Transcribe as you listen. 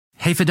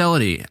Hey,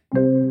 Fidelity,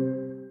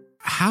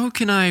 how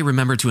can I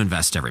remember to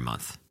invest every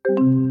month?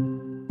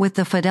 With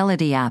the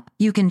Fidelity app,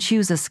 you can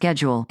choose a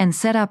schedule and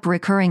set up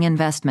recurring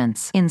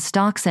investments in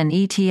stocks and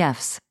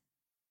ETFs.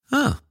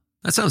 Oh,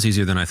 that sounds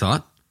easier than I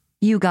thought.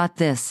 You got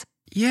this.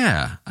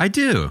 Yeah, I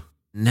do.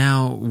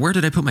 Now, where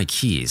did I put my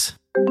keys?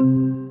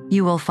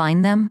 You will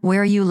find them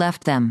where you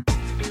left them.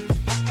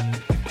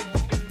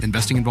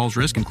 Investing involves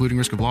risk, including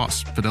risk of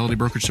loss. Fidelity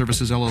Brokerage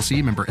Services,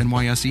 LLC, member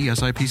NYSE,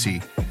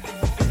 SIPC.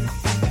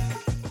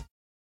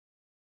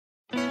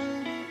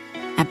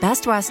 At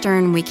Best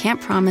Western, we can't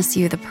promise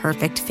you the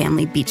perfect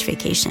family beach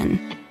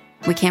vacation.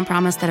 We can't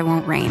promise that it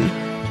won't rain,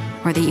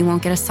 or that you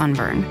won't get a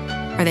sunburn,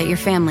 or that your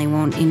family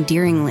won't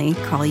endearingly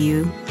call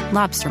you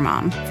Lobster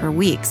Mom for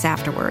weeks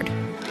afterward.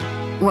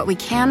 What we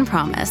can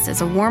promise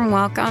is a warm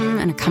welcome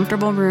and a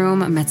comfortable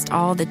room amidst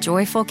all the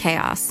joyful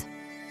chaos.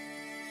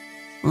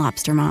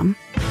 Lobster Mom.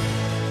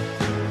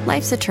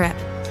 Life's a trip.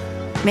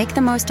 Make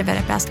the most of it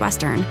at Best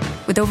Western,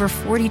 with over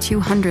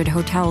 4,200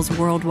 hotels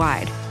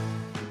worldwide.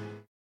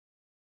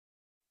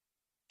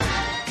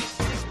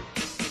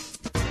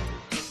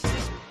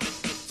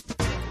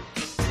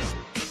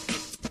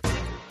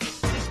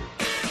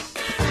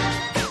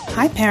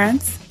 Hi,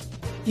 parents.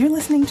 You're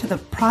listening to the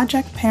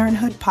Project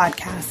Parenthood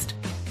podcast.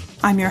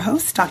 I'm your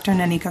host, Dr.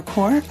 Nanika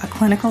Kaur, a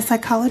clinical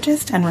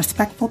psychologist and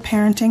respectful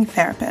parenting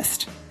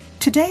therapist.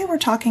 Today, we're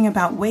talking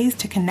about ways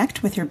to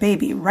connect with your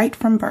baby right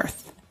from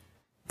birth.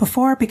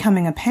 Before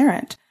becoming a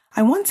parent,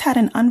 I once had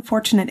an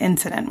unfortunate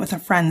incident with a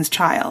friend's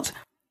child.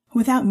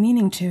 Without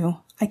meaning to,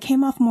 I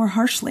came off more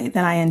harshly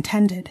than I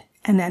intended,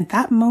 and at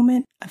that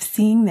moment of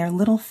seeing their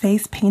little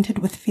face painted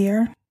with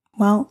fear,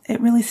 well,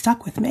 it really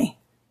stuck with me.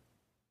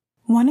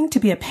 Wanting to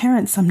be a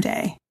parent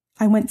someday,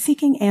 I went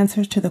seeking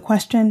answers to the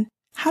question,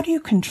 how do you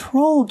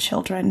control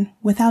children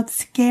without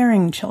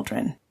scaring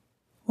children?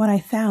 What I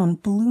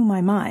found blew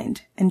my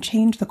mind and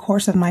changed the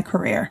course of my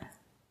career.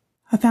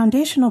 A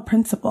foundational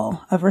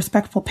principle of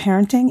respectful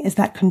parenting is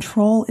that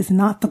control is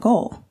not the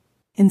goal.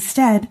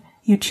 Instead,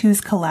 you choose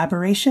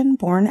collaboration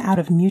born out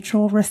of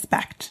mutual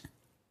respect.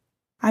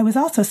 I was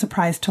also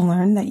surprised to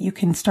learn that you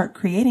can start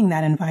creating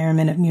that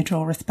environment of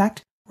mutual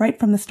respect right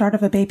from the start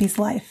of a baby's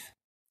life.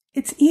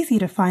 It's easy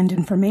to find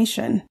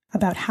information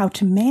about how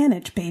to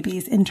manage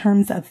babies in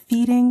terms of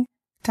feeding,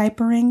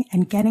 diapering,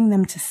 and getting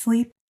them to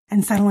sleep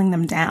and settling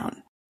them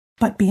down.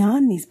 But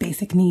beyond these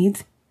basic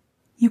needs,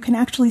 you can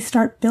actually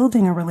start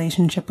building a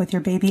relationship with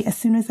your baby as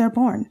soon as they're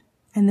born,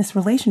 and this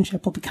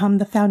relationship will become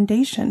the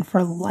foundation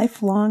for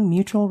lifelong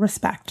mutual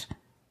respect.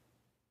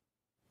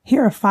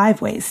 Here are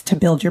 5 ways to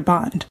build your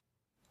bond.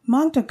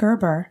 Magda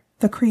Gerber,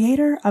 the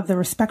creator of the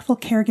Respectful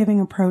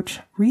Caregiving Approach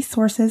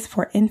Resources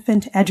for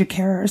Infant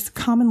Educarers,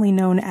 commonly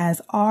known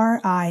as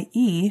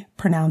RIE,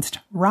 pronounced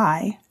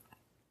RIE,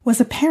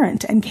 was a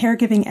parent and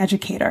caregiving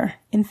educator,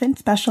 infant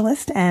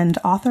specialist, and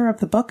author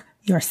of the book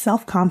Your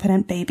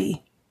Self-Confident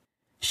Baby.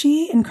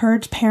 She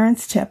encouraged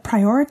parents to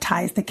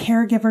prioritize the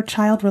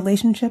caregiver-child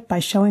relationship by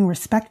showing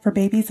respect for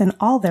babies in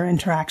all their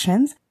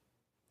interactions.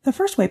 The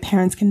first way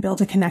parents can build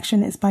a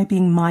connection is by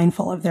being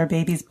mindful of their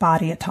baby's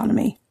body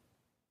autonomy.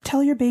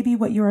 Tell your baby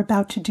what you're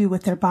about to do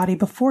with their body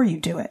before you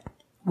do it.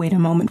 Wait a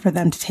moment for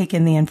them to take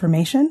in the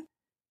information,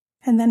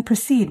 and then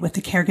proceed with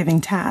the caregiving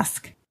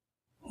task.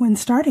 When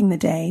starting the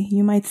day,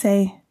 you might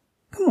say,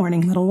 "Good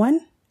morning, little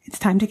one. It's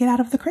time to get out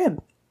of the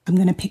crib. I'm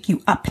going to pick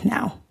you up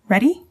now.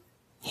 Ready?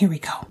 Here we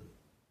go."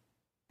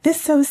 This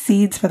sows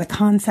seeds for the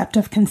concept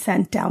of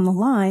consent down the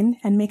line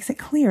and makes it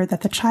clear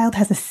that the child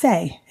has a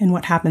say in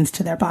what happens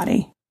to their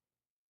body.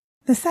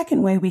 The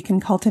second way we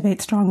can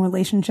cultivate strong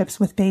relationships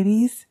with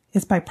babies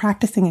is by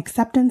practicing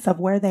acceptance of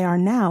where they are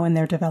now in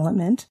their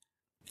development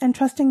and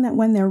trusting that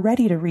when they're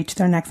ready to reach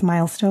their next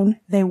milestone,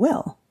 they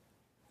will.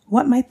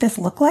 What might this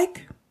look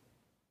like?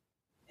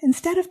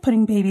 Instead of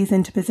putting babies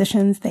into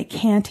positions they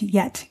can't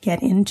yet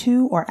get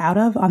into or out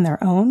of on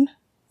their own,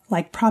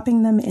 like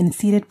propping them in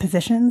seated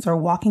positions or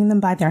walking them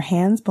by their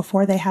hands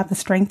before they have the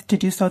strength to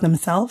do so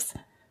themselves,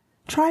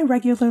 try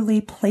regularly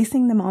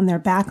placing them on their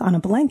back on a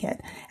blanket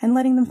and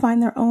letting them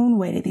find their own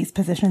way to these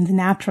positions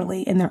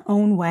naturally in their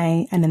own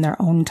way and in their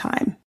own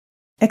time.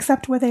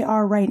 Accept where they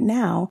are right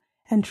now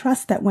and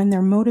trust that when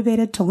they're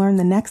motivated to learn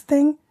the next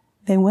thing,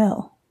 they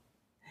will.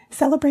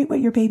 Celebrate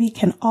what your baby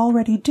can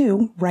already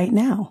do right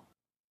now.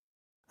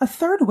 A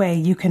third way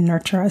you can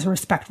nurture a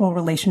respectful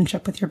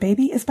relationship with your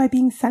baby is by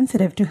being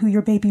sensitive to who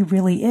your baby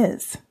really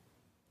is.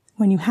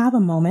 When you have a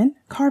moment,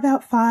 carve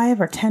out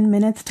 5 or 10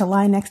 minutes to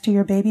lie next to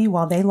your baby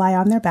while they lie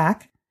on their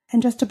back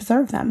and just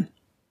observe them.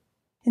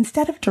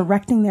 Instead of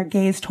directing their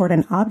gaze toward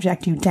an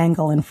object you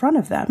dangle in front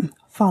of them,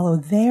 follow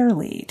their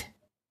lead.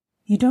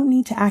 You don't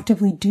need to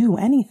actively do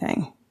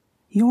anything.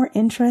 Your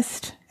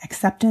interest,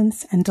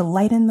 acceptance, and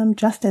delight in them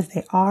just as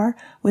they are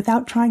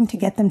without trying to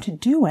get them to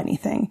do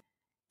anything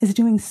is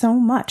doing so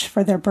much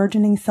for their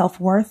burgeoning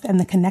self-worth and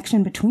the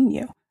connection between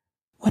you.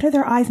 What do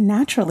their eyes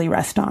naturally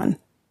rest on?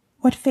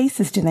 What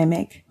faces do they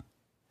make?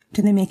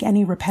 Do they make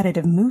any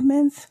repetitive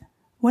movements?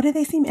 What do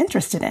they seem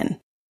interested in?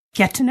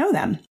 Get to know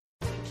them.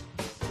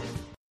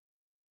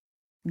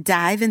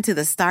 Dive into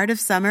the start of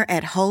summer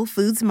at Whole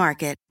Foods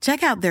Market.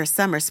 Check out their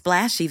Summer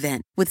Splash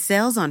event with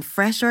sales on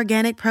fresh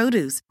organic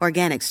produce,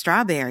 organic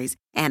strawberries,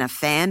 and a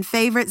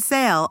fan-favorite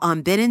sale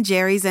on Ben &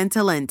 Jerry's and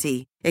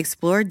Talenti.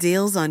 Explore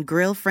deals on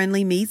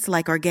grill-friendly meats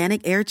like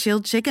organic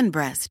air-chilled chicken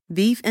breast,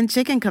 beef and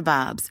chicken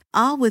kebabs,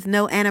 all with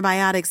no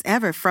antibiotics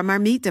ever from our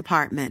meat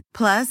department.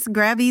 Plus,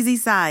 grab easy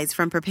sides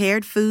from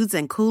prepared foods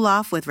and cool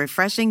off with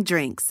refreshing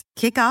drinks.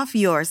 Kick off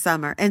your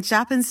summer and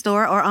shop in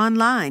store or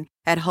online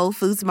at Whole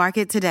Foods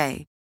Market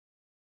today.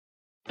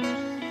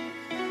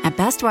 At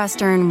Best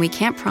Western, we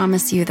can't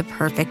promise you the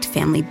perfect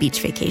family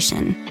beach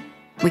vacation.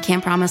 We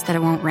can't promise that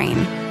it won't rain,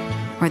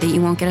 or that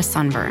you won't get a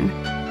sunburn,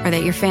 or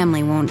that your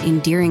family won't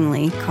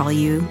endearingly call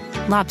you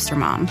Lobster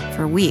Mom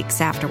for weeks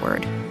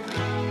afterward.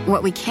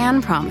 What we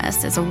can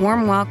promise is a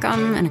warm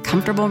welcome and a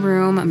comfortable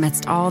room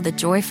amidst all the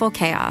joyful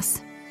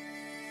chaos.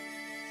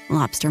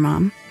 Lobster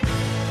Mom.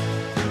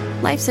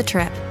 Life's a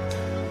trip.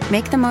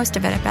 Make the most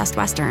of it at Best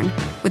Western,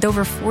 with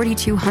over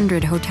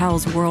 4,200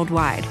 hotels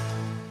worldwide.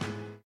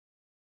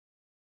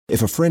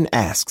 If a friend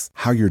asks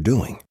how you're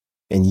doing,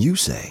 and you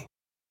say,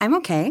 I'm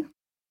okay.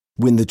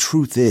 When the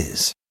truth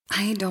is,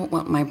 I don't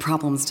want my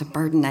problems to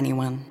burden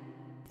anyone.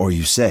 Or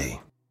you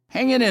say,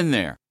 hang it in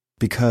there.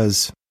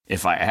 Because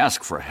if I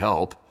ask for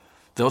help,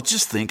 they'll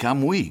just think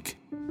I'm weak.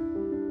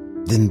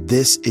 Then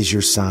this is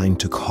your sign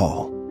to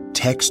call,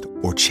 text,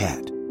 or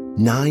chat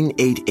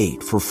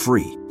 988 for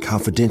free,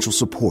 confidential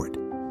support.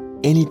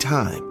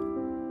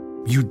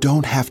 Anytime. You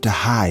don't have to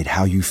hide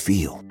how you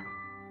feel.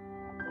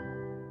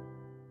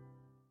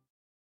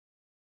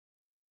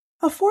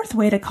 A fourth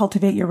way to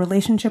cultivate your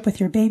relationship with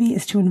your baby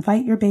is to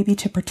invite your baby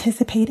to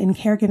participate in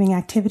caregiving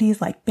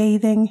activities like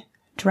bathing,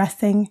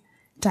 dressing,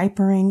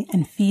 diapering,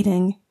 and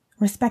feeding,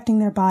 respecting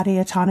their body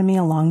autonomy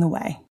along the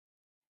way.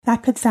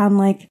 That could sound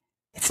like,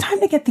 it's time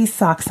to get these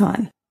socks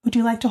on. Would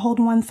you like to hold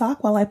one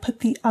sock while I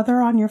put the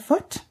other on your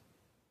foot?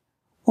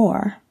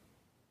 Or,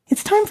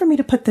 it's time for me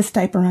to put this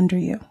diaper under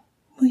you.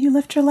 Will you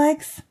lift your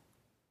legs?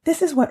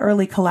 This is what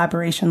early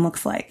collaboration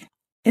looks like.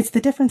 It's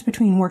the difference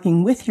between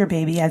working with your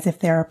baby as if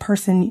they're a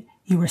person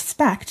you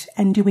respect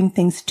and doing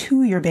things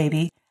to your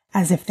baby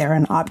as if they're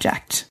an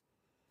object.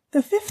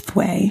 The fifth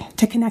way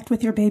to connect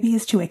with your baby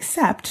is to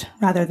accept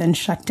rather than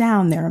shut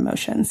down their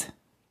emotions.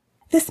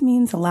 This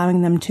means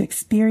allowing them to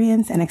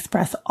experience and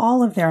express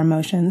all of their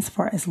emotions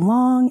for as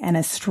long and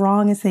as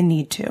strong as they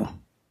need to.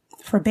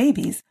 For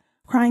babies,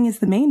 crying is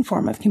the main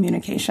form of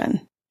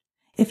communication.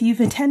 If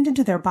you've attended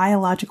to their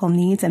biological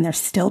needs and they're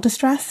still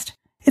distressed,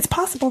 it's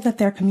possible that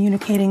they're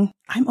communicating,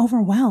 I'm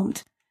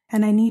overwhelmed,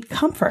 and I need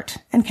comfort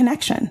and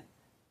connection.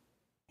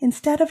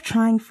 Instead of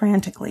trying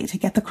frantically to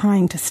get the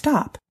crying to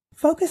stop,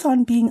 focus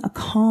on being a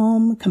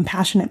calm,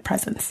 compassionate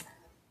presence.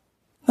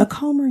 The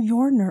calmer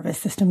your nervous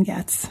system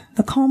gets,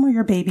 the calmer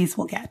your babies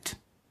will get.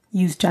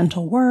 Use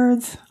gentle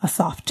words, a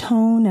soft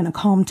tone, and a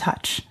calm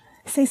touch.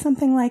 Say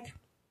something like,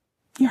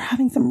 you're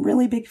having some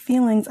really big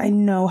feelings. I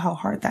know how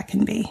hard that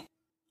can be.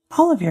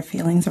 All of your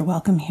feelings are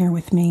welcome here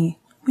with me.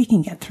 We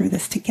can get through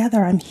this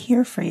together. I'm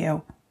here for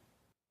you.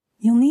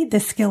 You'll need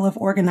this skill of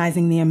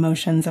organizing the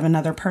emotions of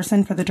another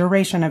person for the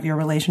duration of your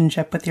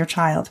relationship with your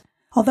child,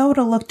 although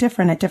it'll look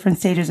different at different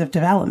stages of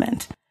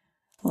development.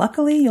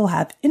 Luckily, you'll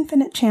have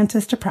infinite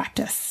chances to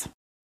practice.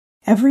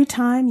 Every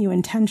time you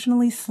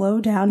intentionally slow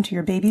down to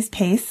your baby's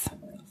pace,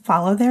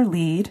 follow their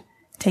lead,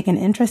 take an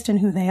interest in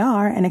who they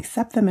are, and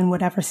accept them in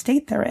whatever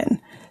state they're in,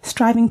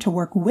 striving to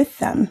work with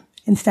them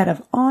instead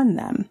of on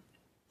them,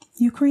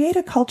 you create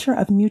a culture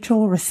of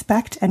mutual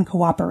respect and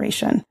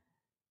cooperation.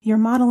 You're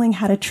modeling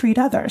how to treat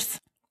others.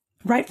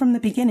 Right from the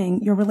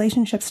beginning, your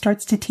relationship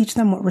starts to teach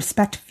them what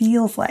respect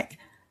feels like.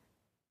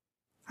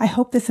 I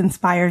hope this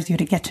inspires you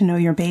to get to know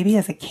your baby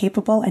as a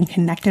capable and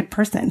connected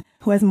person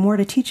who has more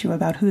to teach you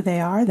about who they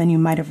are than you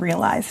might have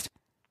realized.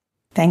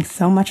 Thanks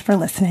so much for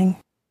listening.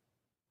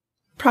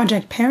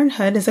 Project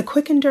Parenthood is a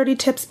quick and dirty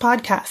tips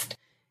podcast.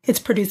 It's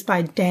produced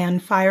by Dan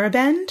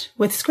Firebend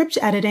with script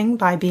editing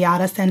by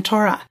Beata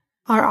Santora.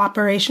 Our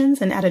operations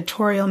and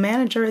editorial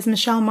manager is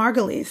Michelle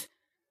Margulies.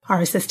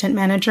 Our assistant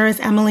manager is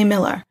Emily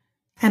Miller.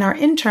 And our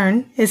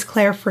intern is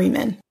Claire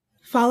Freeman.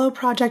 Follow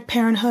Project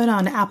Parenthood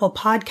on Apple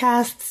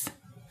Podcasts,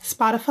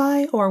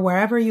 Spotify, or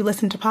wherever you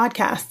listen to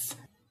podcasts.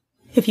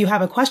 If you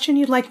have a question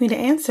you'd like me to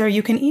answer,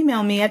 you can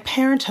email me at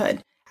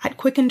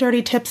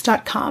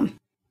parenthood@quickanddirtytips.com.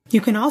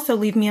 You can also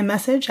leave me a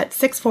message at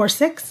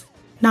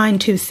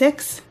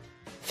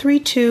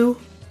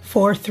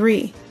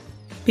 646-926-3243.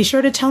 Be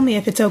sure to tell me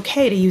if it's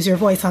okay to use your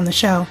voice on the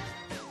show.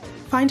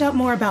 Find out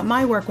more about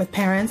my work with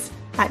parents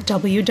at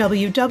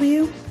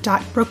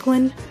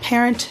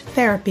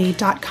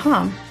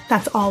www.brooklynparenttherapy.com.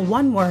 That's all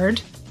one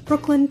word,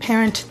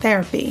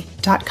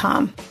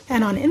 brooklynparenttherapy.com.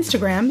 And on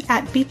Instagram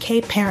at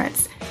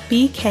BKParents,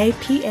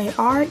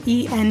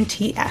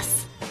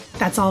 BKPARENTS.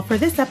 That's all for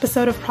this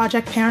episode of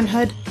Project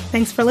Parenthood.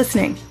 Thanks for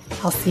listening.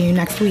 I'll see you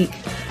next week.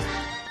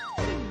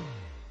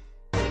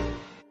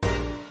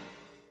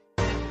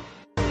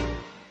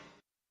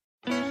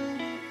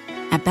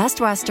 At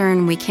Best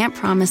Western, we can't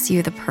promise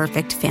you the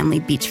perfect family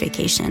beach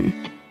vacation.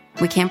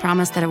 We can't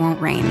promise that it won't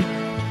rain,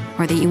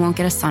 or that you won't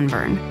get a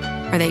sunburn,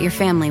 or that your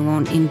family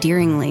won't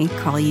endearingly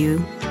call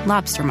you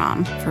Lobster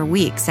Mom for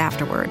weeks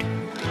afterward.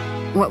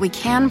 What we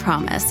can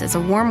promise is a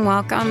warm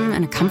welcome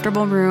and a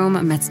comfortable room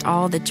amidst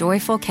all the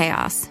joyful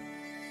chaos.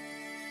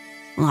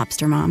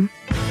 Lobster Mom.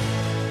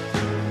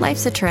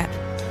 Life's a trip.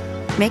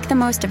 Make the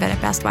most of it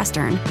at Best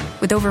Western,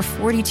 with over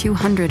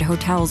 4,200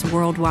 hotels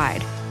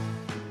worldwide.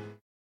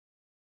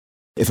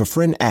 If a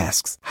friend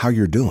asks how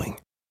you're doing,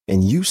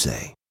 and you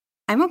say,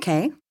 I'm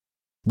okay.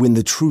 when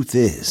the truth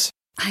is,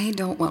 I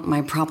don't want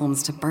my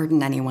problems to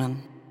burden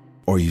anyone.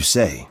 or you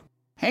say,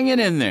 Hang it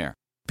in there.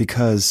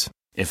 because,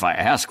 If I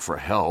ask for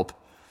help,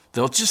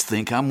 they'll just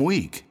think I'm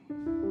weak.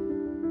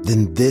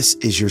 then this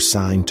is your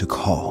sign to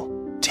call,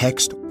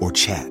 text, or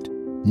chat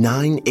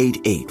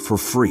 988 for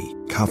free,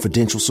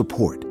 confidential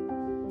support.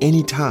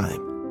 Anytime.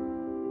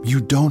 You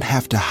don't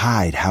have to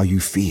hide how you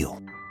feel.